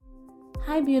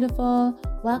Hi, beautiful.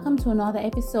 Welcome to another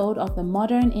episode of the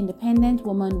Modern Independent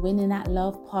Woman Winning at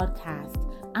Love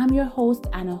podcast. I'm your host,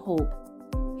 Anna Hope.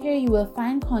 Here you will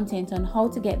find content on how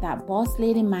to get that boss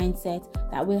lady mindset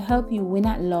that will help you win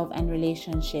at love and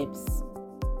relationships.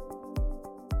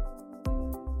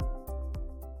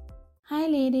 Hi,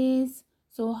 ladies.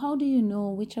 So how do you know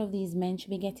which of these men should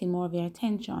be getting more of your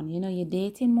attention? You're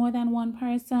dating more than one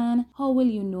person. How will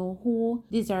you know who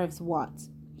deserves what?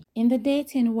 In the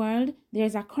dating world,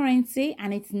 there's a currency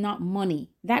and it's not money.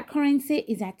 That currency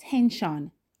is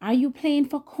attention. Are you playing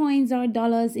for coins or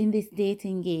dollars in this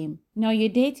dating game? Now you're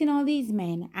dating all these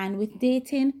men, and with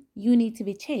dating, you need to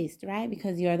be chased, right?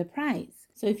 Because you're the prize.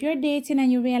 So if you're dating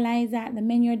and you realize that the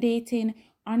men you're dating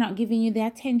are not giving you the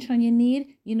attention you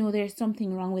need, there's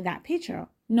something wrong with that picture.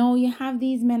 Now you have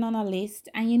these men on a list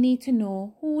and you need to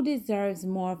know who deserves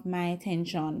more of my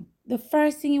attention. The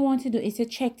first thing you want to do is to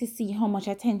check to see how much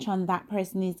attention that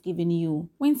person is giving you.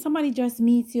 When somebody just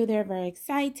meets you, they're very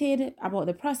excited about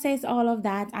the process, all of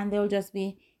that, and they'll just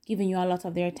be giving you a lot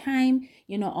of their time.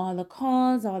 All the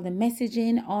calls, all the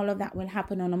messaging, all of that will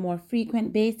happen on a more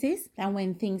frequent basis than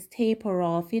when things taper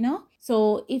off,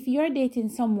 So if you're dating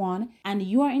someone and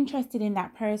you are interested in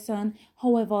that person,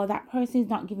 however, that person is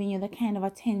not giving you the kind of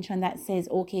attention that says,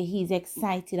 okay, he's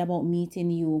excited about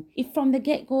meeting you. If from the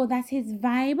get-go that's his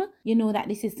vibe, you know that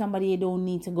this is somebody you don't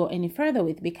need to go any further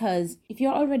with, because if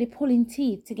you're already pulling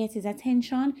teeth to get his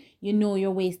attention,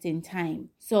 you're wasting time.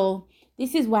 So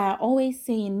this is why I always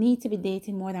say you need to be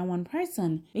dating more than one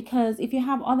person, because if you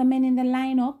have other men in the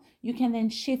lineup, you can then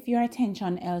shift your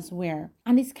attention elsewhere.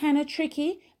 And it's kind of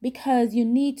tricky because you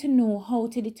need to know how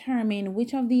to determine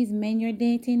which of these men you're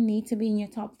dating need to be in your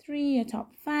top 3, your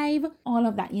top 5, all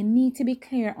of that. You need to be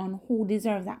clear on who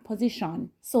deserves that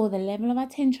position. So the level of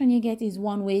attention you get is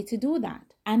one way to do that.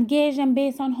 And gauge them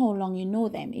based on how long you know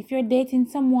them. If you're dating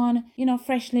someone,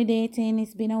 freshly dating,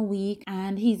 it's been a week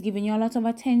and he's giving you a lot of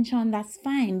attention, that's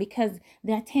fine, because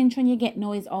the attention you get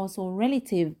now is also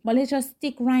relative. But let's just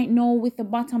stick right now with the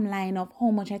bottom line of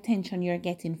how much attention you're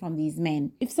getting from these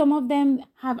men. If some of them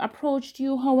have approached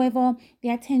you, however, the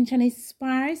attention is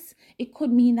sparse, it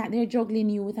could mean that they're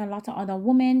juggling you with a lot of other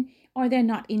women, or they're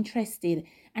not interested.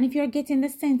 And if you're getting the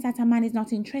sense that a man is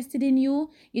not interested in you,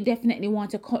 you definitely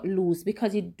want to cut loose,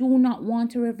 because you do not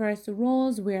want to reverse the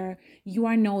roles where you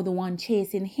are now the one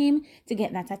chasing him to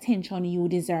get that attention you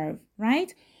deserve,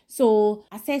 right? So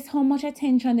assess how much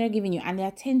attention they're giving you. And the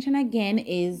attention again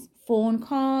is phone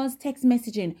calls, text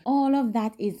messaging. All of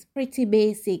that is pretty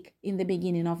basic in the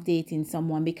beginning of dating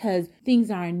someone, because things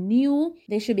are new.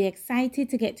 They should be excited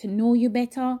to get to know you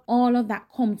better. All of that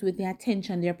comes with the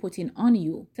attention they're putting on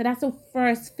you. So that's the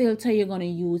first filter you're going to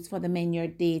use for the men you're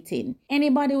dating.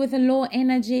 Anybody with a low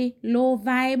energy, low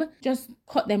vibe, just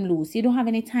cut them loose. You don't have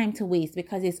any time to waste,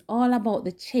 because it's all about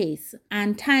the chase.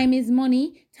 And time is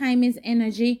money, time is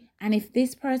energy. And if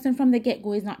this person from the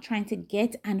get-go is not trying to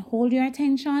get and hold your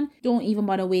attention, don't even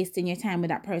bother wasting your time with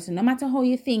that person. No matter how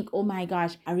you think, oh my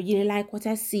gosh, I really like what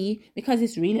I see, because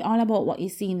it's really all about what you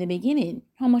see in the beginning.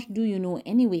 How much do you know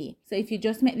anyway? So if you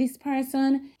just met this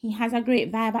person, he has a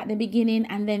great vibe at the beginning,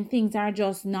 and then things are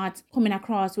just not coming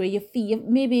across where you feel,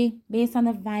 maybe based on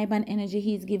the vibe and energy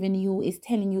he's giving you, is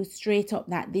telling you straight up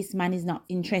that this man is not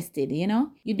interested,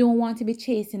 You don't want to be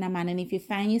chasing a man. And if you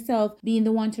find yourself being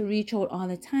the one to reach out all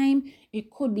the time, it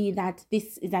could be that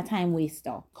this is a time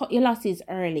waster. Cut your losses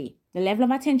early. The level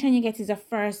of attention you get is the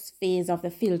first phase of the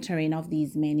filtering of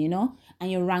these men,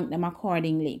 and you rank them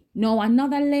accordingly. Now,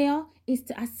 another layer is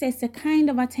to assess the kind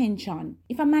of attention.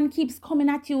 If a man keeps coming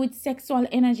at you with sexual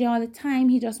energy all the time,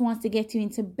 he just wants to get you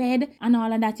into bed and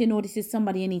all of that, this is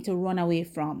somebody you need to run away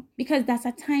from, because that's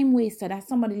a time waster. That's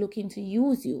somebody looking to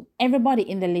use you. Everybody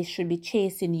in the list should be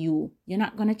chasing you. You're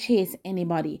not going to chase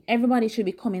anybody. Everybody should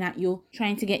be coming at you,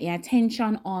 trying to get your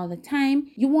attention all the time.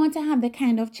 You want to have the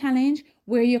kind of challenge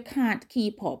where you can't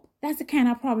keep up. That's the kind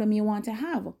of problem you want to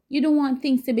have. You don't want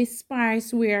things to be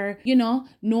sparse where, no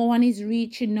one is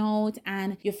reaching out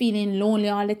and you're feeling lonely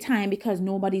all the time because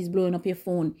nobody's blowing up your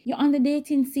phone. You're on the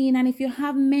dating scene, and if you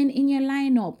have men in your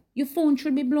lineup, your phone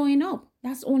should be blowing up.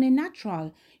 That's only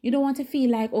natural. You don't want to feel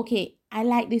like, okay, I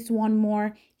like this one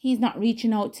more. He's not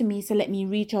reaching out to me, so let me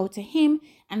reach out to him.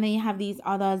 And then you have these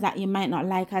others that you might not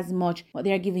like as much, but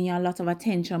they're giving you a lot of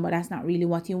attention, but that's not really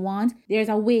what you want. There's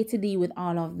a way to deal with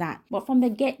all of that. But from the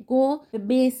get-go, the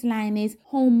baseline is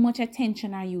how much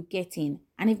attention are you getting?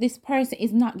 And if this person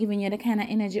is not giving you the kind of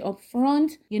energy up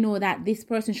front, you know that this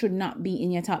person should not be in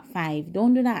your top 5.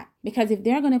 Don't do that. Because if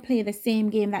they're going to play the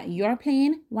same game that you're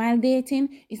playing while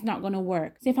dating, it's not going to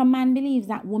work. So if a man believes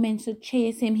that women should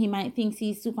chase him, he might think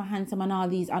he's super handsome and all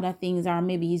these other things, or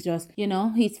maybe he's just,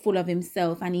 he's full of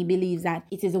himself and he believes that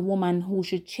it is a woman who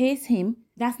should chase him.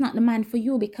 That's not the man for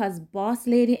you, because boss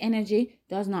lady energy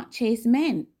does not chase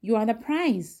men. You are the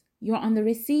prize. You're on the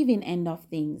receiving end of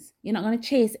things. You're not going to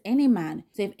chase any man.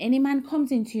 So if any man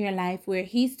comes into your life where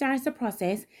he starts the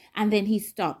process and then he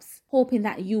stops, hoping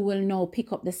that you will now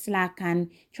pick up the slack and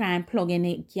try and plug in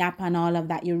a gap and all of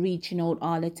that, you're reaching out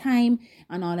all the time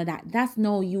and all of that, that's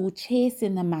no you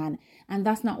chasing the man. And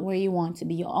that's not where you want to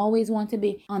be. You always want to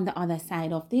be on the other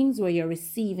side of things where you're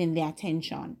receiving the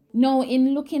attention. Now,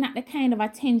 in looking at the kind of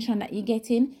attention that you're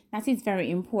getting, that is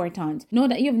very important. Know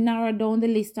that you've narrowed down the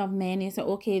list of men. You say,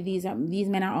 okay, these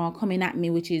men are all coming at me,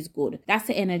 which is good. That's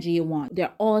the energy you want.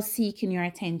 They're all seeking your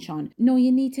attention. No,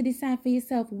 you need to decide for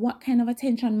yourself what kind of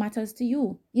attention matters to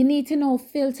you. You need to know,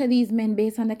 filter these men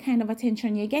based on the kind of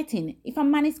attention you're getting. If a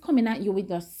man is coming at you with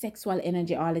the sexual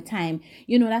energy all the time,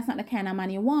 that's not the kind of man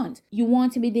you want. You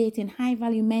want to be dating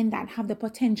high-value men that have the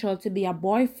potential to be a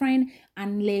boyfriend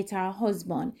and later a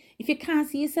husband. If you can't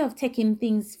see yourself taking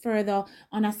things further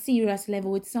on a serious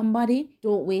level with somebody,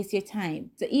 don't waste your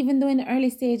time. So even though in the early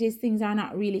stages things are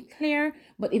not really clear,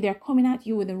 but if they're coming at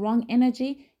you with the wrong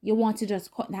energy, you want to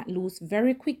just cut that loose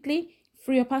very quickly.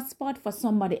 Free up a spot for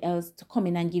somebody else to come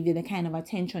in and give you the kind of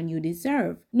attention you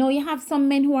deserve. Now, you have some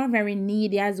men who are very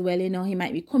needy as well. He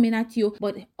might be coming at you,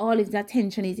 but all his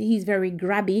attention is he's very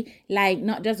grabby, like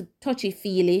not just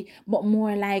touchy-feely, but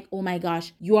more like, oh my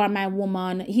gosh, you are my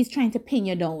woman. He's trying to pin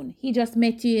you down. He just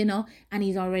met you, and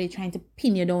he's already trying to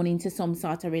pin you down into some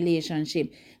sort of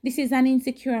relationship. This is an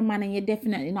insecure man, and you're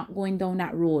definitely not going down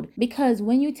that road. Because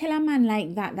when you tell a man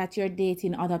like that you're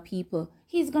dating other people,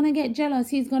 he's going to get jealous.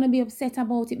 He's going to be upset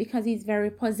about it because he's very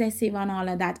possessive and all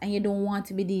of that. And you don't want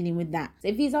to be dealing with that. So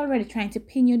if he's already trying to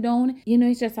pin you down,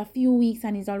 it's just a few weeks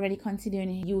and he's already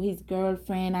considering you his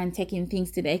girlfriend and taking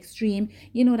things to the extreme,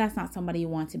 that's not somebody you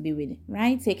want to be with,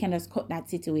 right? So you can just cut that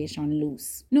situation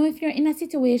loose. Now, if you're in a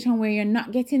situation where you're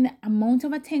not getting the amount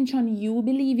of attention you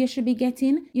believe you should be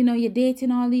getting, you're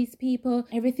dating all these people,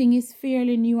 everything is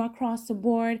fairly new across the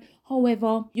board.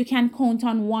 However, you can count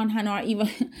on one hand or even,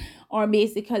 or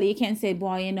basically you can say,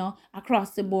 boy,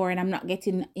 across the board, I'm not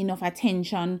getting enough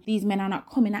attention. These men are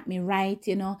not coming at me right.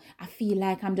 I feel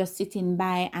like I'm just sitting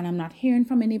by and I'm not hearing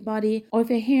from anybody. Or if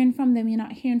you're hearing from them, you're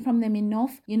not hearing from them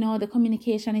enough. The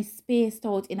communication is spaced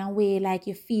out in a way like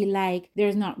you feel like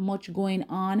there's not much going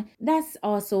on. That's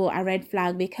also a red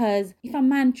flag, because if a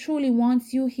man truly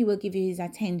wants you, he will give you his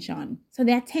attention. So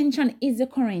the attention is the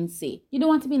currency. You don't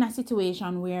want to be in a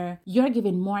situation where you're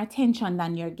giving more attention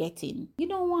than you're getting. You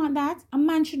don't want that. A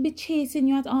man should be chasing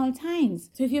you at all times.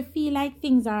 So if you feel like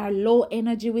things are low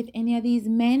energy with any of these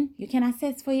men, you can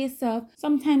assess for yourself.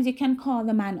 Sometimes you can call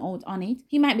the man out on it.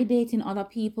 He might be dating other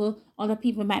people. Other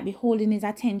people might be holding his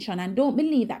attention, and don't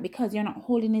believe that because you're not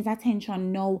holding his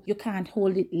attention now, you can't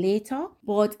hold it later.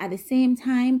 But at the same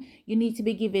time, you need to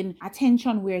be giving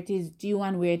attention where it is due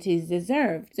and where it is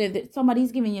deserved. So if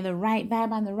somebody's giving you the right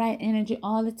vibe and the right energy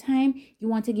all the time, you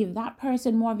want to give that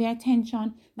person more of your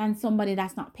attention than somebody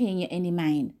that's not paying you any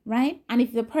mind, right? And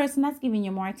if the person that's giving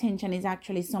you more attention is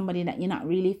actually somebody that you're not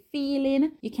really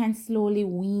feeling, you can slowly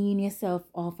wean yourself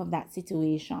off of that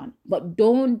situation. But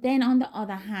don't then, on the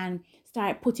other hand,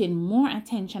 start putting more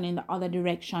attention in the other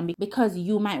direction because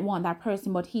you might want that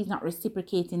person, but he's not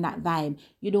reciprocating that vibe.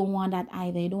 You don't want that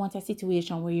either. You don't want a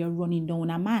situation where you're running down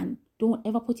a man. Don't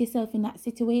ever put yourself in that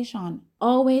situation.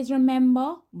 Always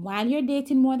remember, while you're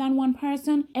dating more than one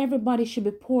person, everybody should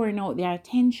be pouring out their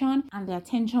attention, and the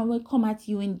attention will come at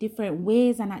you in different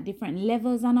ways and at different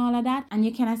levels and all of that. And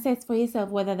you can assess for yourself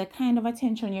whether the kind of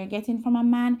attention you're getting from a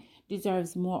man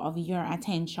deserves more of your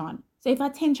attention. So if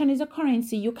attention is a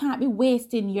currency, you can't be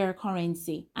wasting your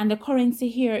currency. And the currency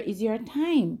here is your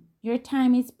time. Your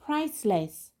time is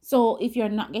priceless. So if you're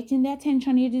not getting the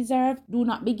attention you deserve, do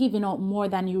not be giving out more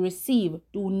than you receive.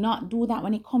 Do not do that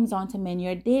when it comes on to men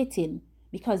you're dating,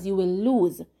 because you will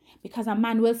lose. Because a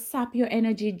man will sap your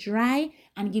energy dry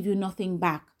and give you nothing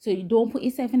back. So you don't put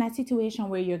yourself in a situation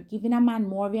where you're giving a man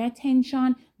more of your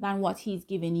attention than what he's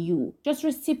giving you. Just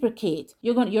reciprocate.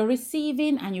 You're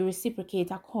receiving and you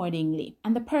reciprocate accordingly.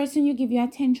 And the person you give your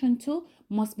attention to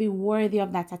must be worthy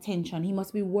of that attention. He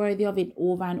must be worthy of it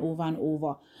over and over and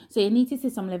over. So you need to see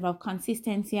some level of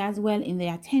consistency as well in the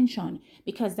attention,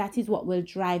 because that is what will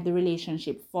drive the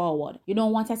relationship forward. You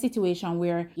don't want a situation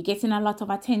where you're getting a lot of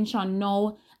attention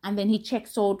now and then he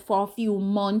checks out for a few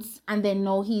months and then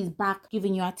now he's back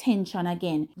giving you attention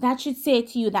again. That should say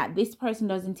to you that this person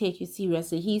doesn't take you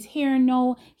seriously. He's here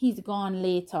now, he's gone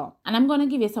later. And I'm going to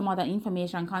give you some other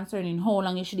information concerning how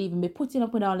long you should even be putting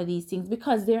up with all of these things,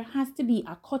 because there has to be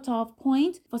a cutoff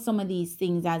point for some of these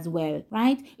things as well,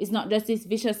 right? It's not just this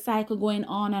vicious cycle going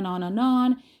on and on and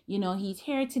on. You know, he's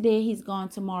here today, he's gone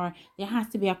tomorrow. There has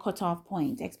to be a cutoff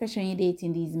point, especially when you're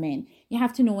dating these men. You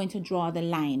have to know when to draw the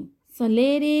line. So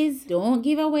ladies, don't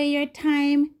give away your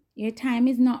time. Your time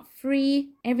is not free.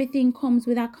 Everything comes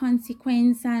with a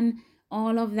consequence and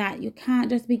all of that. You can't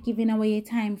just be giving away your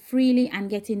time freely and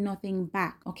getting nothing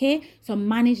back, okay? So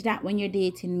manage that when you're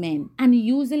dating men. And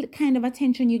use the kind of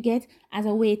attention you get as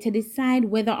a way to decide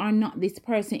whether or not this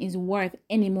person is worth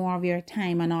any more of your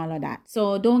time and all of that.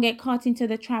 So don't get caught into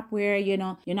the trap where, you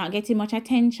know, you're not getting much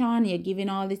attention, you're giving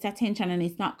all this attention and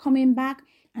it's not coming back.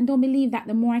 And don't believe that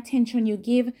the more attention you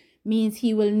give means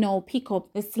he will now pick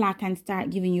up the slack and start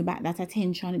giving you back that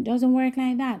attention. It doesn't work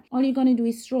like that. All you're going to do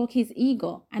is stroke his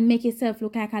ego and make yourself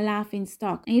look like a laughing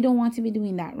stock. And you don't want to be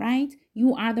doing that, right?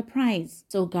 You are the prize.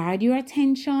 So guard your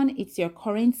attention. It's your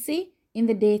currency in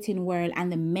the dating world,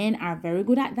 and the men are very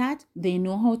good at that. They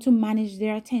know how to manage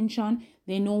their attention.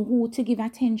 They know who to give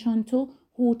attention to,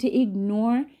 who to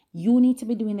ignore. You need to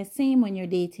be doing the same when you're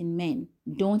dating men.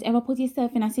 Don't ever put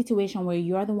yourself in a situation where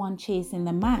you're the one chasing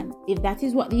the man. If that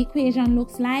is what the equation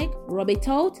looks like, rub it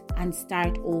out and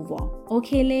start over.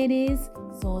 Okay, ladies?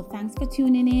 So thanks for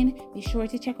tuning in. Be sure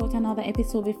to check out another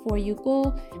episode before you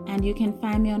go. And you can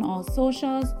find me on all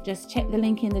socials. Just check the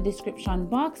link in the description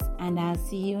box. And I'll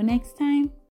see you next time.